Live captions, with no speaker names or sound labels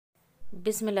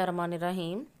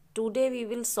Bismillahirrahmanirrahim. Today we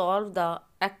will solve the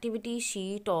activity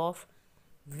sheet of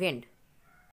wind.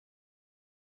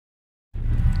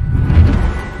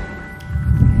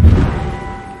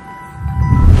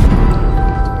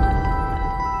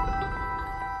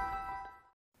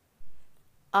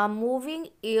 A moving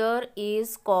air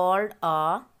is called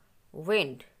a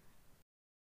wind.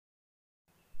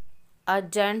 A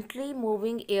gently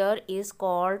moving air is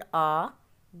called a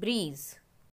breeze.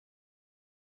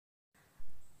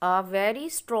 A very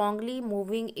strongly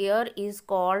moving air is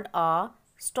called a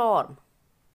storm.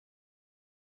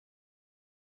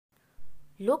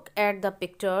 Look at the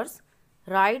pictures.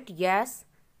 Write yes,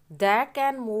 that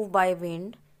can move by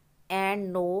wind,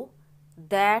 and no,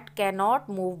 that cannot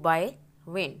move by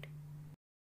wind.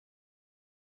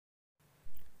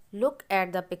 Look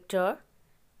at the picture.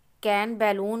 Can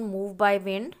balloon move by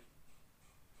wind?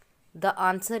 The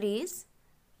answer is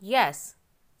yes.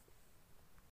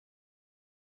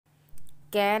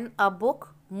 Can a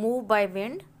book move by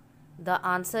wind? The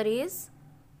answer is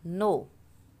no.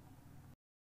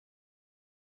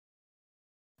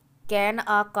 Can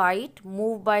a kite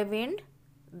move by wind?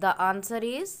 The answer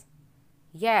is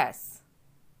yes.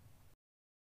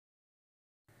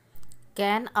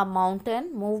 Can a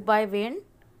mountain move by wind?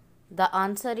 The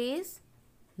answer is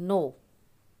no.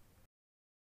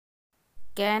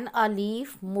 Can a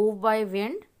leaf move by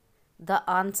wind? The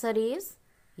answer is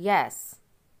yes.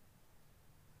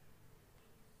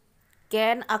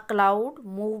 Can a cloud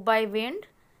move by wind?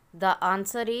 The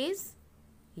answer is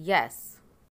yes.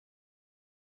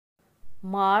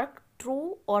 Mark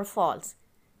true or false.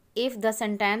 If the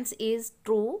sentence is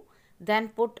true, then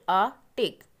put a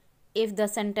tick. If the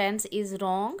sentence is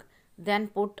wrong, then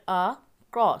put a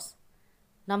cross.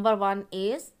 Number 1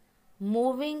 is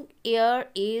moving air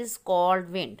is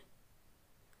called wind.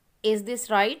 Is this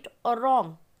right or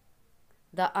wrong?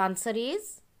 The answer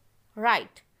is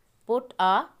right. Put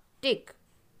a tick.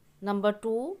 Number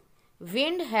 2,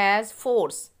 wind has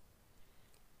force.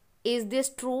 Is this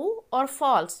true or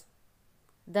false?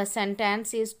 The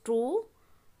sentence is true.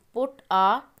 Put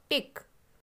a tick.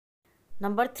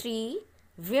 Number 3,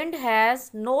 wind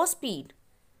has no speed.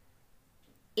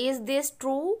 Is this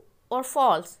true or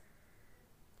false?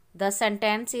 The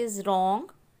sentence is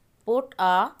wrong. Put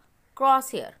a cross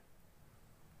here.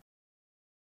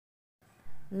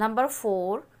 Number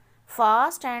 4,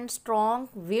 fast and strong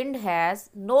wind has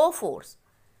no force.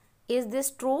 Is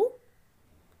this true?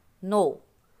 No.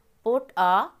 Put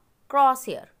a cross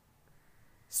here.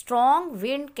 Strong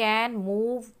wind can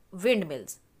move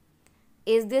windmills.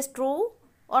 Is this true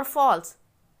or false?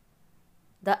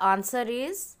 The answer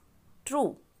is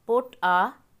true. Put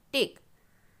a tick.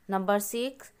 Number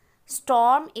 6,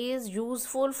 storm is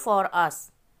useful for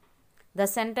us. The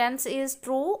sentence is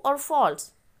true or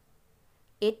false?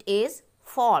 It is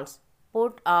false.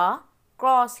 Put a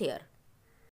cross here.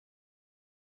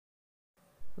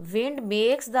 Wind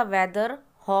makes the weather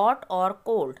hot or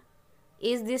cold.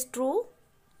 Is this true?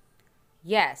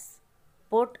 Yes.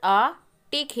 Put a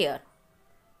tick here.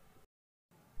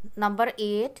 Number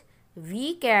 8,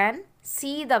 we can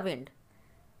see the wind.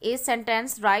 Is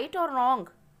sentence right or wrong?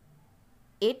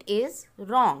 It is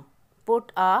wrong.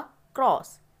 Put a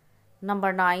cross.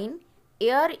 Number 9,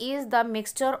 air is the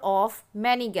mixture of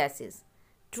many gases.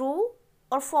 True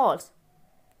or false?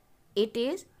 It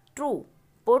is true.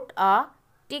 Put a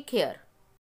tick here.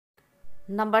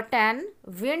 Number 10,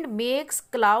 wind makes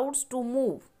clouds to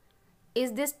move.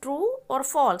 Is this true or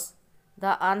false?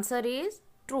 The answer is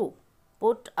true.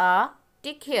 Put a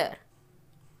tick here.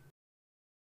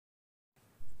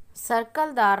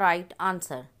 Circle the right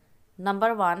answer.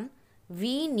 Number 1,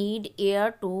 we need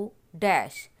air to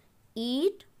dash,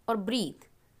 eat or breathe.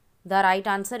 The right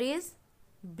answer is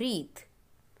breathe.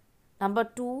 Number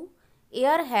 2,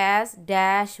 air has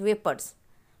dash vapors,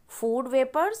 food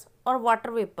vapors or water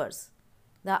vapors.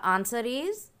 The answer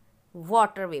is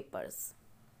water vapors.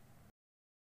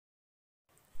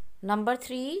 Number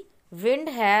 3, wind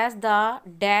has the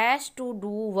dash to do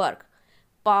work,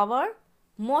 power,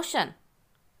 motion.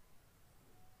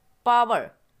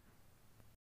 Power.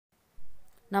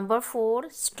 Number 4,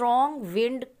 strong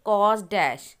wind cause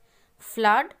dash,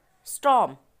 flood,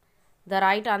 storm. The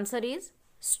right answer is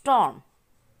storm.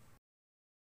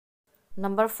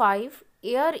 Number 5,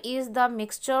 air is the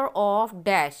mixture of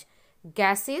dash,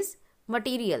 gases,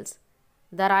 materials.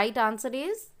 The right answer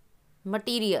is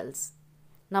materials.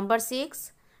 Number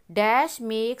 6, dash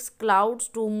makes clouds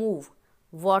to move,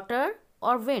 water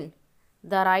or wind.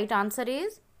 The right answer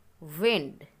is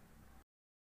wind.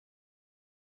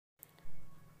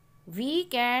 We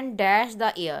can dash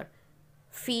the air,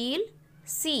 feel,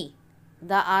 see.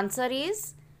 The answer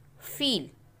is feel.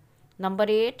 Number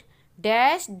 8.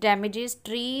 Dash damages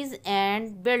trees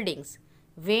and buildings.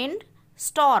 Wind,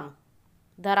 storm.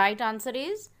 The right answer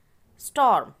is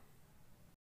storm.